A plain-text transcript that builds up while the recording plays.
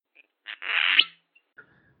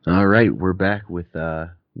All right, we're back with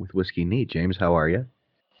Whiskey Neat. James, how are you?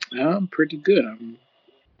 I'm pretty good. I'm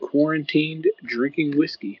quarantined drinking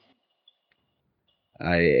whiskey.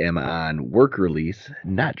 I am on work release,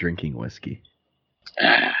 not drinking whiskey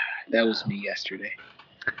Ah, that was me yesterday.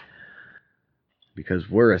 because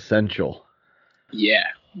we're essential. Yeah,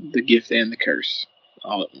 the gift and the curse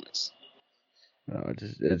all at once.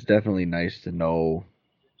 It's definitely nice to know.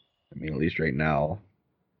 I mean, at least right now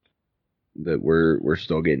that we're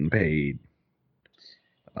still getting paid,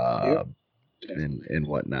 Yep, uh, and definitely. and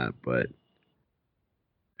whatnot, but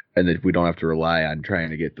and that we don't have to rely on trying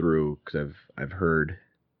to get through because I've heard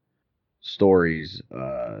stories.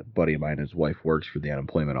 A buddy of mine, his wife works for the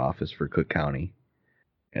unemployment office for Cook County,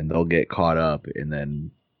 and they'll get caught up, and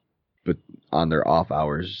then but on their off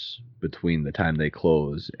hours between the time they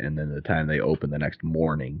close and then the time they open the next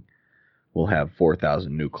morning, we'll have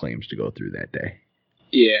 4,000 new claims to go through that day.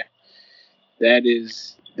 Yeah, that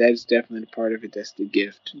is definitely the part of it. That's the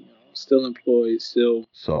gift. Still employed, still,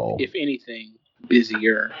 So, if anything,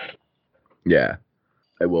 busier. yeah,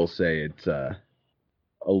 I will say it's a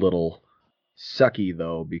little sucky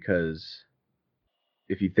though because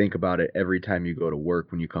if you think about it, every time you go to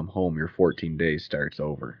work, when you come home, your 14 days starts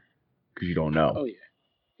over because you don't know. Oh yeah,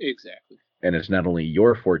 exactly. And it's not only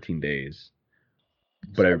your 14 days,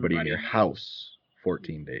 It's but everybody in everybody your in the house. house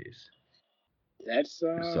 14 days. That's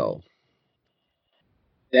So,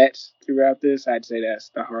 that's throughout this. I'd say that's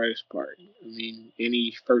the hardest part. I mean,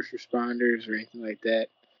 any first responders or anything like that,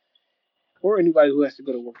 or anybody who has to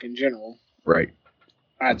go to work in general, right.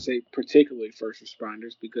 I'd say particularly first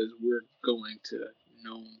responders because we're going to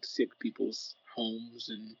known sick people's homes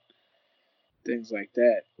and things like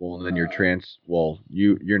that. Well, and then you're Uh, trans. Well,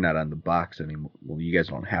 you're not on the box anymore. Well, you guys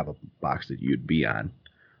don't have a box that you'd be on.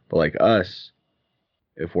 But like us,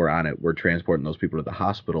 if we're on it, we're transporting those people to the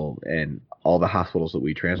hospital, and all the hospitals that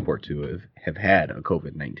we transport to have had a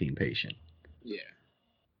COVID-19 patient, yeah,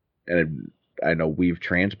 and I know we've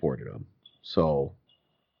transported them. So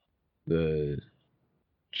the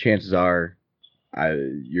chances are,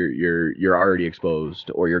 you're already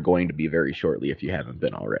exposed, or you're going to be very shortly if you haven't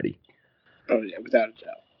been already. oh yeah, without a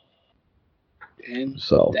doubt. And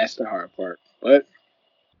So, that's the hard part. But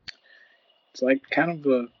it's like kind of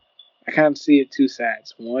a, I kind of see it two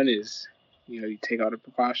sides. One is, you take all the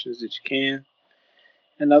precautions that you can.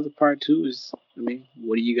 Another part too is, I mean,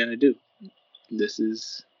 what are you gonna do? This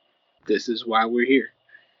is this is why we're here.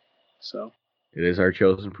 So, it is our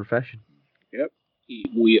chosen profession. yep,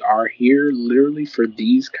 we are here literally for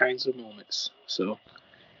these kinds of moments. So,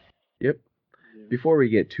 Yep. yeah. Before we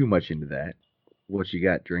get too much into that, what you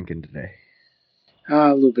got drinking today?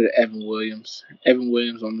 A little bit of Evan Williams. Evan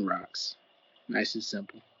Williams on the rocks. Nice and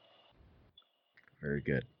simple. Very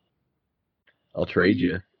good. I'll What are trade you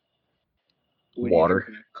you what are you water.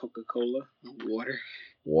 drinking? A Coca Cola? Water?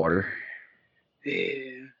 Water.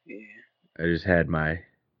 Yeah, yeah. I just had my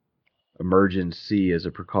emergency as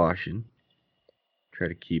a precaution. Try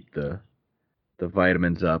to keep the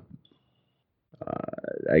vitamins up.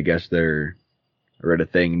 I guess I read a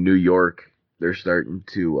thing. New York, they're starting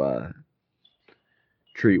to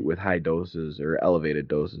treat with high doses or elevated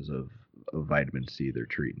doses of vitamin C. They're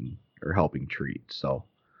treating or helping treat. So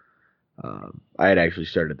I had actually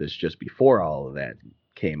started this just before all of that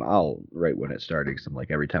came out, right when it started. Because I'm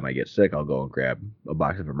like, every time I get sick, I'll go and grab a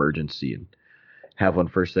box of emergency and have one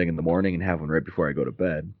first thing in the morning and have one right before I go to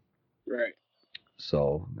bed. Right.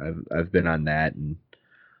 So I've been on that, and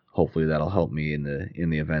hopefully that'll help me in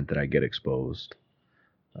the event that I get exposed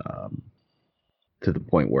um, to the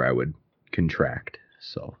point where I would contract.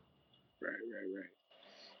 So Right.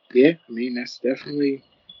 Yeah, I mean that's definitely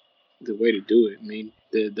the way to do it. I mean,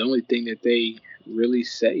 the only thing that they really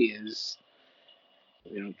say is,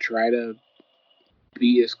 try to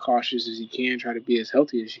be as cautious as you can, try to be as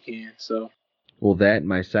healthy as you can. So, well, that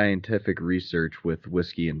my scientific research with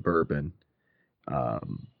whiskey and bourbon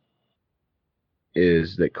um,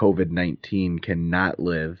 is that COVID-19 cannot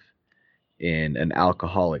live in an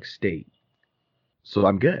alcoholic state. So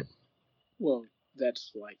I'm good. well,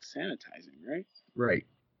 that's like sanitizing, right? Right.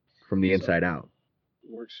 From the So, inside out.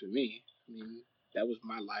 works for me. I mean, that was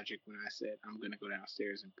my logic when I said I'm gonna go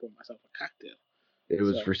downstairs and pour myself a cocktail. It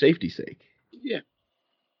was So, for safety's sake. yeah,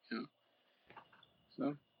 you know,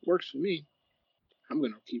 so works for me. I'm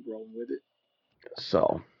gonna keep rolling with it.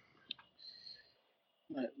 So,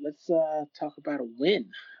 But let's talk about a win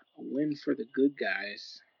for the good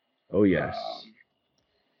guys. oh yes.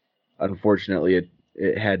 Um, Unfortunately,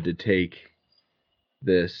 it had to take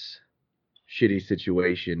this shitty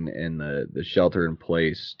situation and the shelter in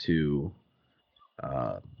place to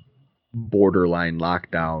uh, borderline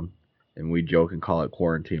lockdown and we joke and call it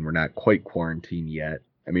quarantine. We're not quite quarantined yet.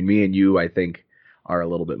 I mean, me and you, I think, are a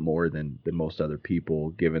little bit more than most other people,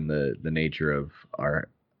 given the nature of our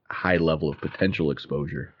high level of potential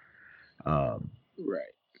exposure. Um,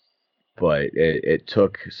 Right. but it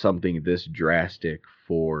took something this drastic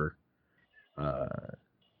for uh,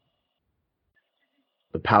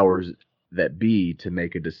 the powers that be to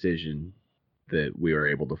make a decision that we were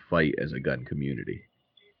able to fight as a gun community.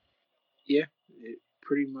 Yeah, it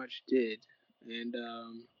pretty much did. And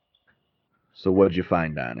So, what'd you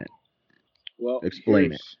find on it? well,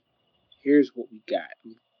 Explain it. here's what we got.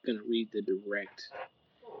 I'm gonna read the direct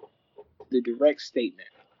statement.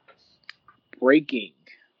 Breaking.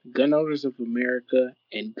 Gun owners of America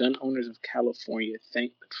and gun owners of California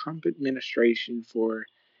thank the Trump administration for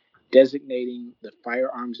designating the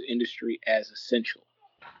firearms industry as essential.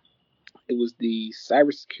 It was the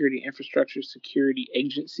Cybersecurity Infrastructure Security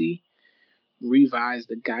Agency revised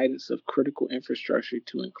the guidance of critical infrastructure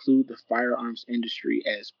to include the firearms industry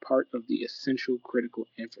as part of the essential critical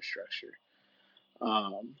infrastructure.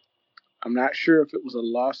 Um, I'm not sure if it was a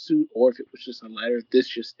lawsuit or if it was just a letter. This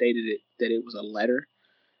just stated it that it was a letter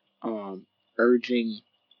urging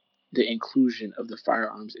the inclusion of the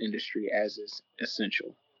firearms industry as is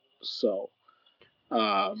essential. So,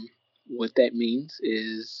 um, what that means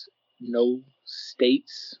is no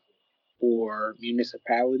states or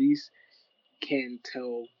municipalities can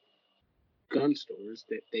tell gun stores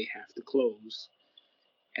that they have to close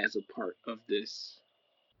as a part of this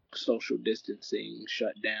social distancing,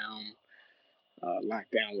 shutdown,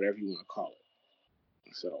 lockdown, whatever you want to call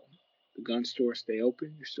it. So the gun stores stay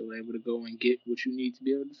open. You're still able to go and get what you need to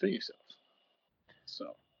be able to defend yourself.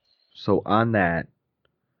 So So, on that,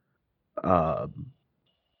 um,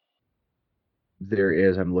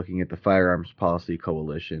 I'm looking at the Firearms Policy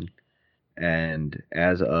Coalition, and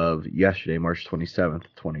as of yesterday, March 27th,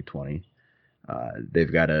 2020,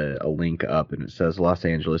 they've got a link up, and it says Los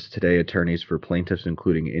Angeles today. Attorneys for plaintiffs,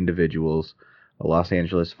 including individuals, a Los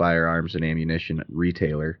Angeles firearms and ammunition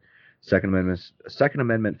retailer, Second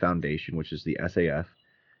Amendment Foundation, which is the SAF,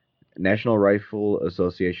 National Rifle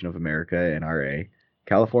Association of America (NRA),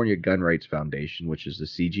 California Gun Rights Foundation, which is the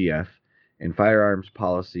CGF, and Firearms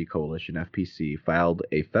Policy Coalition (FPC) filed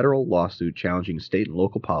a federal lawsuit challenging state and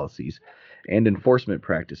local policies and enforcement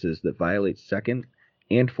practices that violate Second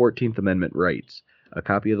and 14th Amendment rights. A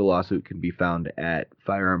copy of the lawsuit can be found at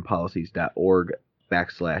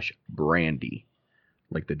firearmpolicies.org/brandy,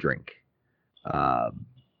 like the drink. Um,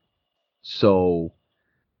 so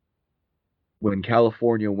when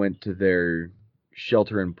California went to their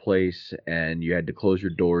shelter in place and you had to close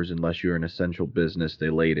your doors unless you're an essential business, they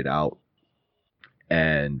laid it out.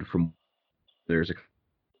 And from there's a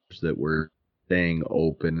that were staying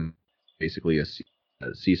open, basically a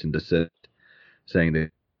cease and desist, saying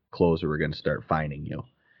that close or we're going to start fining you.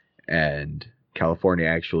 And California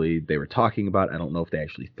actually, they were talking about, I don't know if they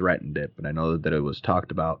actually threatened it, but I know that it was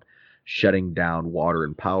talked about shutting down water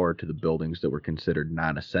and power to the buildings that were considered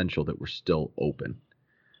non-essential that were still open.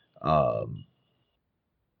 Um,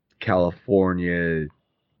 California,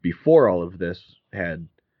 before all of this, had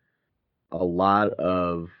a lot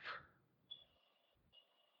of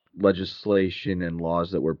legislation and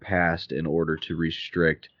laws that were passed in order to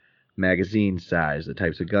restrict magazine size, the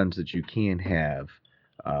types of guns that you can have.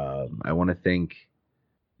 I want to think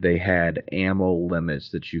they had ammo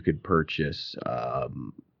limits that you could purchase,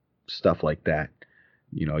 stuff like that.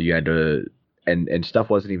 You know, you had to, and stuff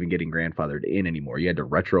wasn't even getting grandfathered in anymore. You had to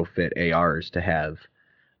retrofit ARs to have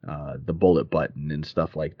the bullet button and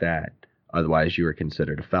stuff like that. Otherwise, you were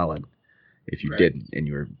considered a felon if you right, didn't and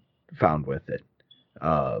you were found with it.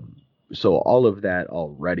 Um, so all of that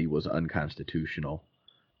already was unconstitutional.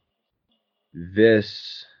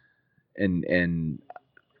 This and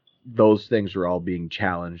those things are all being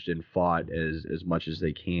challenged and fought as much as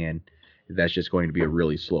they can. That's just going to be a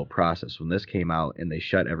really slow process. When this came out and they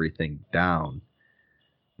shut everything down,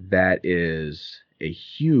 that is a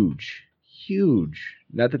huge, huge.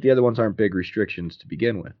 Not that the other ones aren't big restrictions to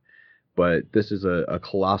begin with, but this is a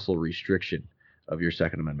colossal restriction of your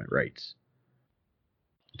Second Amendment rights.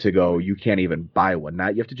 To go, you can't even buy one.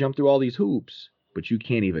 Not you have to jump through all these hoops, but you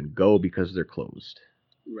can't even go because they're closed.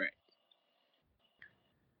 right,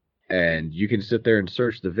 And you can sit there and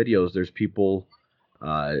search the videos. There's people,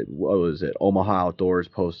 what was it? Omaha Outdoors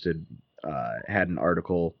posted, had an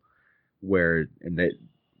article where, and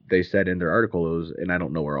they said in their article it was, and I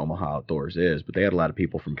don't know where Omaha Outdoors is, but they had a lot of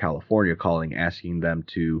people from California calling, asking them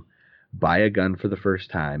to buy a gun for the first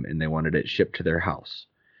time, and they wanted it shipped to their house.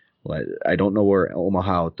 Well, I don't know where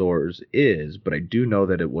Omaha Outdoors is, but I do know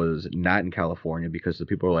that it was not in California because the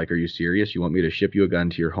people are like, "Are you serious? You want me to ship you a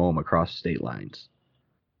gun to your home across state lines?"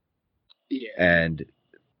 Yeah, And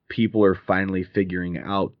people are finally figuring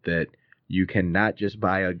out that you cannot just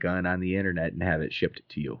buy a gun on the internet and have it shipped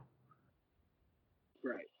to you.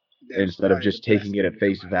 right. That's Instead of probably the just best taking it thing at to come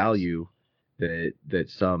face out of this. value that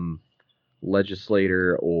some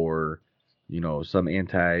legislator or some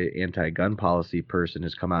anti gun policy person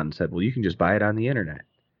has come out and said, well, you can just buy it on the internet.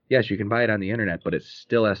 Yes, you can buy it on the internet, but it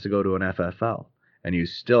still has to go to an FFL and you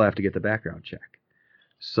still have to get the background check.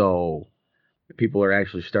 So people are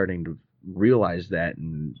actually starting to realize that,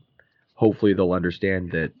 and hopefully they'll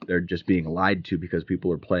understand that they're just being lied to because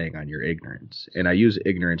people are playing on your ignorance. And I use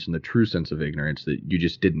ignorance in the true sense of ignorance, that you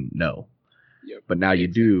just didn't know. Yep, But now you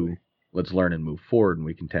exactly. do. Let's learn and move forward, and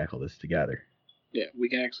we can tackle this together. Yeah, we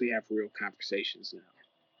can actually have real conversations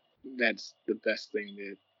now. That's the best thing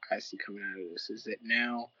that I see coming out of this is that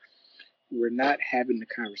now we're not having the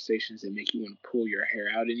conversations that make you want to pull your hair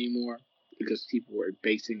out anymore because people are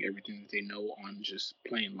basing everything that they know on just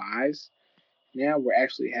plain lies. Now we're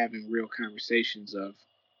actually having real conversations of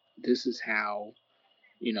this is how,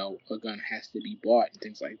 a gun has to be bought and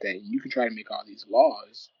things like that. And you can try to make all these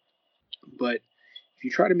laws, but if you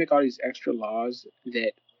try to make all these extra laws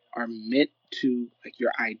that are meant to, like,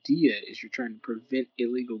 your idea is you're trying to prevent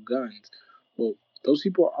illegal guns, well, those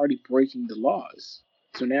people are already breaking the laws.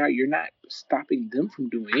 So now you're not stopping them from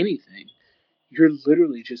doing anything. You're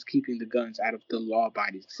literally just keeping the guns out of the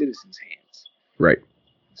law-abiding citizens' hands. Right.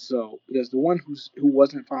 So because the one who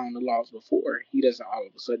wasn't following the laws before, he doesn't all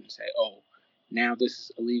of a sudden say, "Oh, now this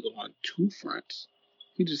is illegal on two fronts."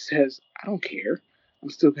 He just says, "I don't care. I'm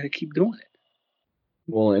still going to keep doing it."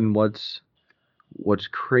 Well, and what's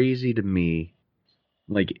crazy to me,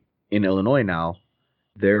 like in Illinois now,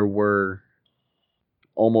 there were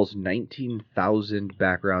almost 19,000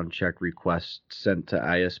 background check requests sent to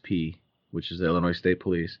ISP, which is the Illinois State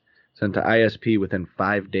Police, sent to ISP within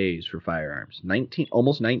 5 days for firearms.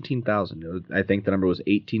 Almost 19,000. I think the number was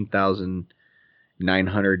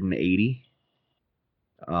 18,980.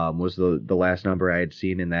 Was the last number I had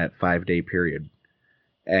seen in that 5 day period,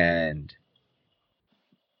 and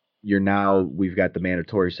we've got the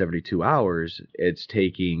mandatory 72 hours. It's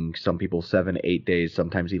taking some people 7 8 days,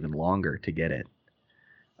 sometimes even longer to get it,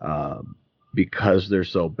 um, because they're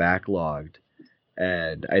so backlogged.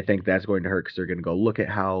 And I think that's going to hurt because they're going to go, look at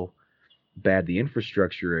how bad the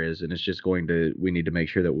infrastructure is, and it's just going to, we need to make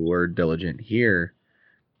sure that we're diligent here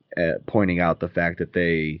at pointing out the fact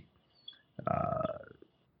that uh,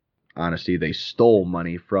 honestly, they stole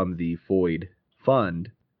money from the FOID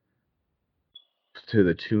fund to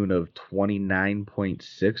the tune of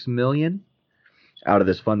 29.6 million out of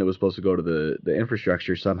this fund that was supposed to go to the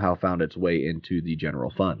infrastructure, somehow found its way into the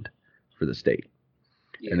general fund for the state.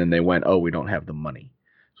 And Yeah, then they went, oh, we don't have the money.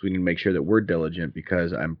 So we need to make sure that we're diligent,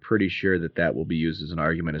 because I'm pretty sure that that will be used as an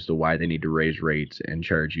argument as to why they need to raise rates and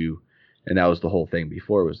charge you. And that was the whole thing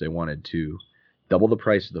before, was they wanted to double the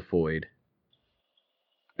price of the FOID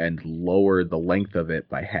and lower the length of it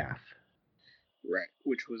by half, right.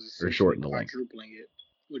 Which was or essentially shorten the length. quadrupling it,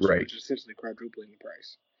 which Right. which is essentially quadrupling the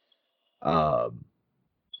price. Um,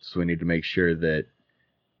 so we need to make sure that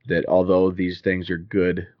although these things are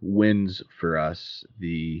good wins for us,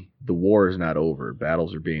 the war is not over.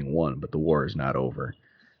 Battles are being won, but the war is not over.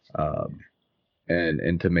 Um,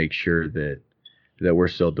 and to make sure that we're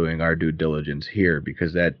still doing our due diligence here,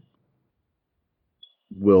 because that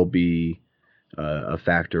will be a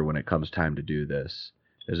factor when it comes time to do this.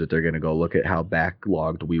 Is that they're going to go look at how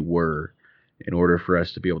backlogged we were. In order for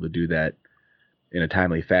us to be able to do that in a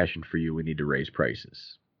timely fashion for you, we need to raise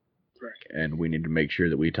prices, Right. and we need to make sure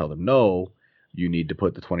that we tell them, no, you need to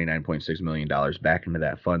put the $29.6 million back into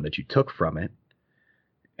that fund that you took from it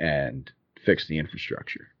and fix the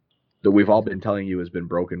infrastructure that we've all been telling you has been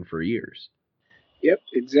broken for years. Yep,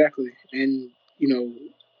 exactly. And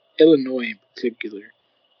Illinois in particular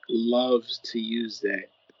loves to use that.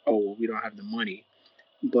 Oh, well, we don't have the money,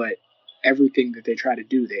 but everything that they try to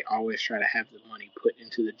do, they always try to have the money put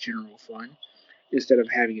into the general fund instead of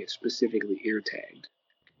having it specifically ear tagged.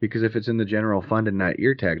 Because if it's in the general fund and not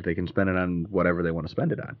ear tagged, they can spend it on whatever they want to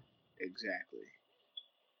spend it on. Exactly.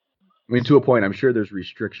 I mean, to a So, point, I'm sure there's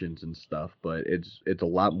restrictions and stuff, but it's a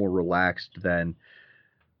lot more relaxed than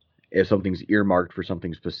if something's earmarked for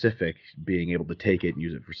something specific, being able to take it and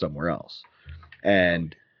use it for somewhere else. oh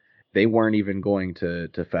And they weren't even going to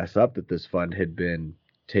fess up that this fund had been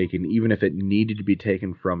taken, even if it needed to be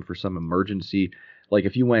taken from for some emergency. Like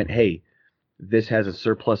if you went, hey, this has a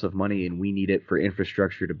surplus of money and we need it for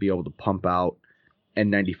infrastructure to be able to pump out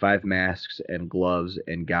N95 masks and gloves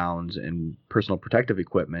and gowns and personal protective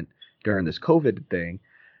equipment during this COVID thing,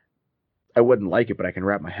 I wouldn't like it, but I can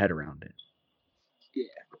wrap my head around it. Yeah.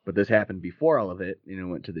 But this happened before all of it, and it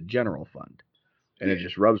went to the general fund. And it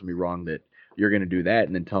just rubs me wrong that you're going to do that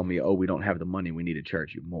and then tell me, oh, we don't have the money, we need to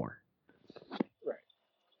charge you more. Right.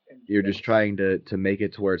 And You're just trying to make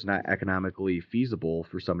it to where it's not economically feasible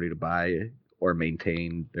for somebody to buy or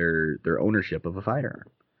maintain their ownership of a firearm.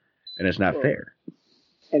 And it's not fair.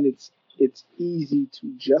 And it's easy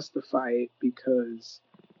to justify it because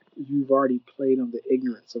you've already played on the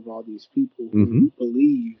ignorance of all these people who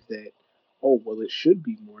believe that, oh, well, it should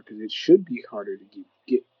be more because it should be harder to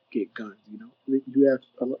get guns. You know, you have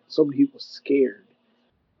so many people scared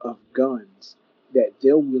of guns that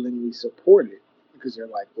they'll willingly support it because they're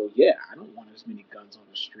like, well, yeah, I don't want as many guns on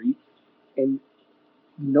the street, and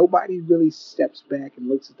nobody really steps back and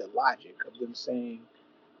looks at the logic of them saying,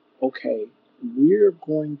 okay, we're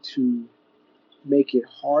going to make it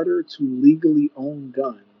harder to legally own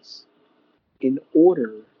guns in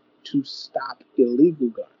order to stop illegal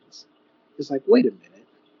guns. It's like, wait a minute,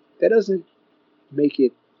 that doesn't make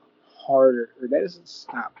it harder, or that doesn't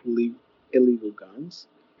stop illegal guns.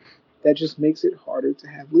 That just makes it harder to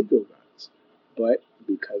have legal guns. But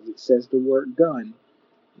because it says the word gun,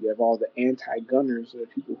 you have all the anti-gunners, or the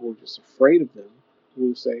people who are just afraid of them, who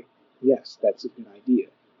will say, yes, that's a good idea.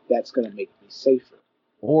 That's going to make me safer.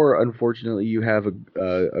 Or, unfortunately, you have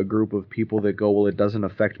a group of people that go, well, it doesn't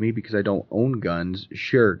affect me because I don't own guns.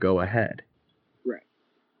 Sure, go ahead. Right.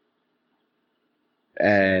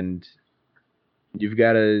 And you've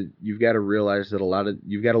got to realize that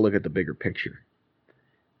you've got to look at the bigger picture.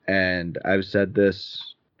 And I've said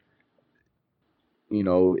this, and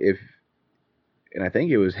I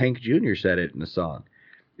think it was Hank Jr. said it in a song.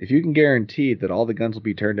 If you can guarantee that all the guns will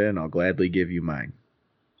be turned in, I'll gladly give you mine.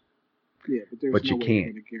 Yeah, but there's no way you're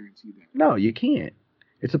going to guarantee that. No, you can't.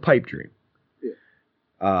 It's a pipe dream.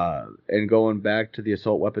 Yeah. And going back to the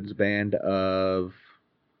assault weapons ban of,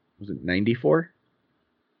 was it 94?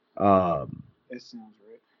 That sounds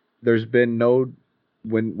right. There's been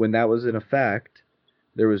when that was in effect,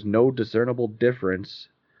 there was no discernible difference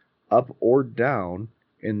up or down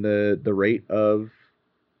in the rate of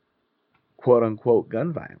quote unquote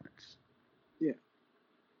gun violence. Yeah.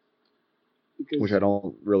 Which I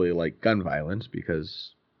don't really like gun violence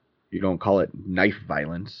because you don't call it knife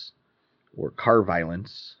violence or car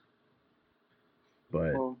violence.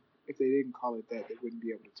 But if they didn't call it that, they wouldn't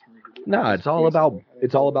be able to turn it. No, it's all about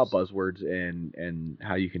buzzwords and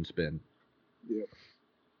how you can spin. Yeah.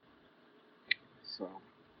 So,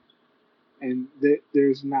 and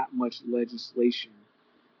there's not much legislation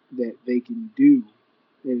that they can do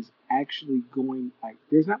that is actually going, like,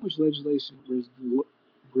 there's not much legislation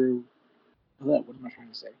what am I trying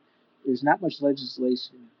to say? There's not much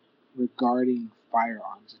legislation regarding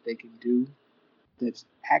firearms that they can do that's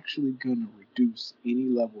actually going to reduce any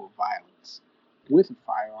level of violence with a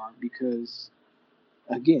firearm because,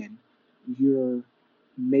 again, you're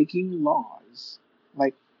making laws.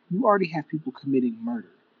 Like, you already have people committing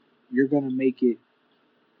murder. You're going to make it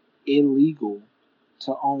illegal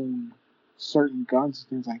to own certain guns and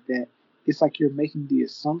things like that. It's like you're making the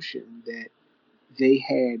assumption that they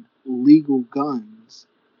had legal guns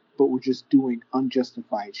but were just doing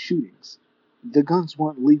unjustified shootings. The guns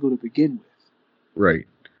weren't legal to begin with. Right.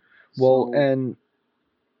 Well, and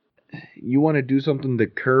you want to do something to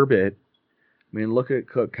curb it. I mean, look at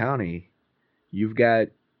Cook County. You've got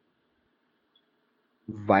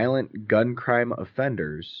violent gun crime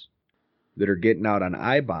offenders that are getting out on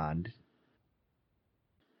I bond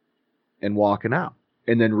and walking out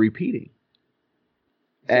and then repeating.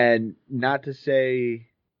 And not to say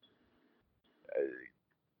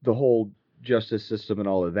the whole justice system and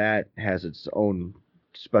all of that has its own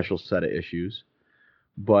special set of issues,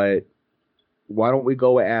 but why don't we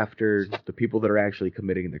go after the people that are actually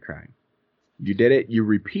committing the crime? You did it, you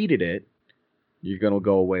repeated it, you're going to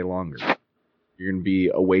go away longer. You're going to be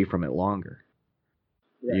away from it longer.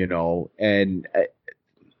 Right. And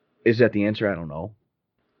is that the answer? I don't know.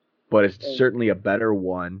 But it's certainly a better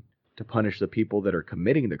one to punish the people that are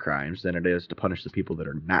committing the crimes than it is to punish the people that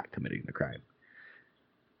are not committing the crime.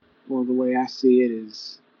 Well, the way I see it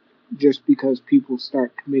is just because people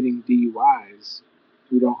start committing DUIs,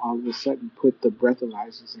 we don't all of a sudden put the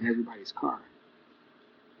breathalyzers in everybody's car.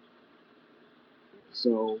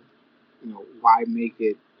 So, why make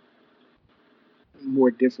it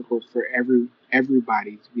more difficult for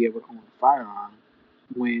everybody to be able to own a firearm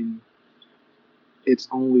when it's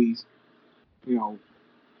only,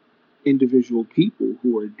 individual people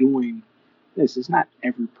who are doing this? It's not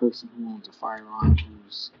every person who owns a firearm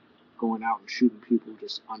who's going out and shooting people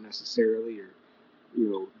just unnecessarily or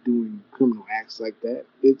doing criminal acts like that.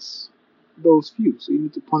 It's those few. So you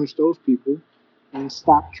need to punish those people and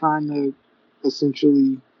stop trying to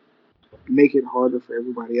essentially make it harder for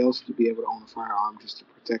everybody else to be able to own a firearm just to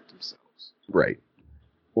protect themselves. Right.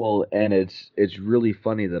 Well, and it's really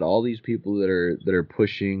funny that all these people that are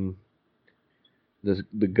pushing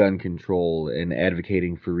the gun control and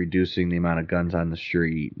advocating for reducing the amount of guns on the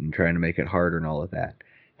street and trying to make it harder and all of that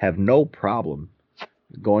have no problem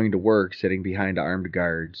going to work sitting behind armed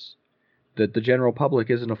guards that the general public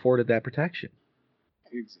isn't afforded that protection.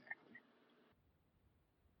 Exactly.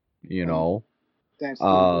 You And know, that's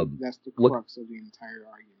um, the look, crux of the entire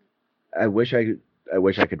argument. I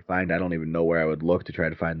wish I could find. I don't even know where I would look to try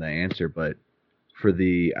to find the answer, but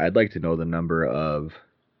I'd like to know the number of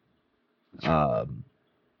um,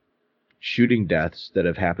 shooting deaths that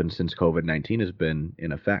have happened since COVID-19 has been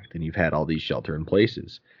in effect, and you've had all these shelter in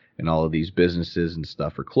places, and all of these businesses and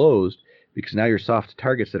stuff are closed because now your soft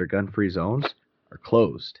targets that are gun-free zones are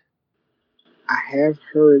closed. I have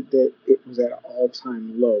heard that it was at an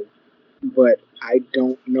all-time low, but I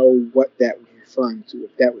don't know what that was referring to.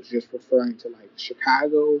 If that was just referring to like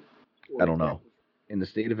Chicago, I or don't if that know. In the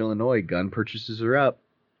state of Illinois, gun purchases are up,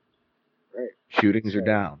 was right. shootings are So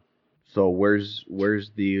down. So where's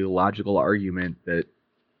the logical argument that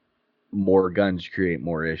more guns create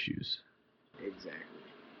more issues? exactly.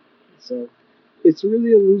 So it's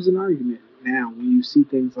really a losing argument now when you see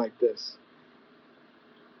things like this.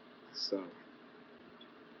 So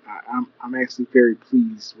I'm actually very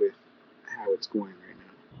pleased with how it's going right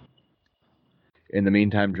now. In the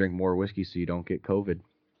meantime, drink more whiskey so you don't get COVID.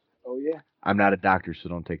 Oh yeah. I'm not a doctor, so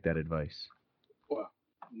don't take that advice. Well,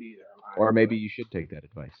 neither am I, Or maybe but you should take that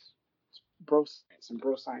advice. bro science and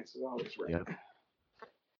bro science is always right. Yep.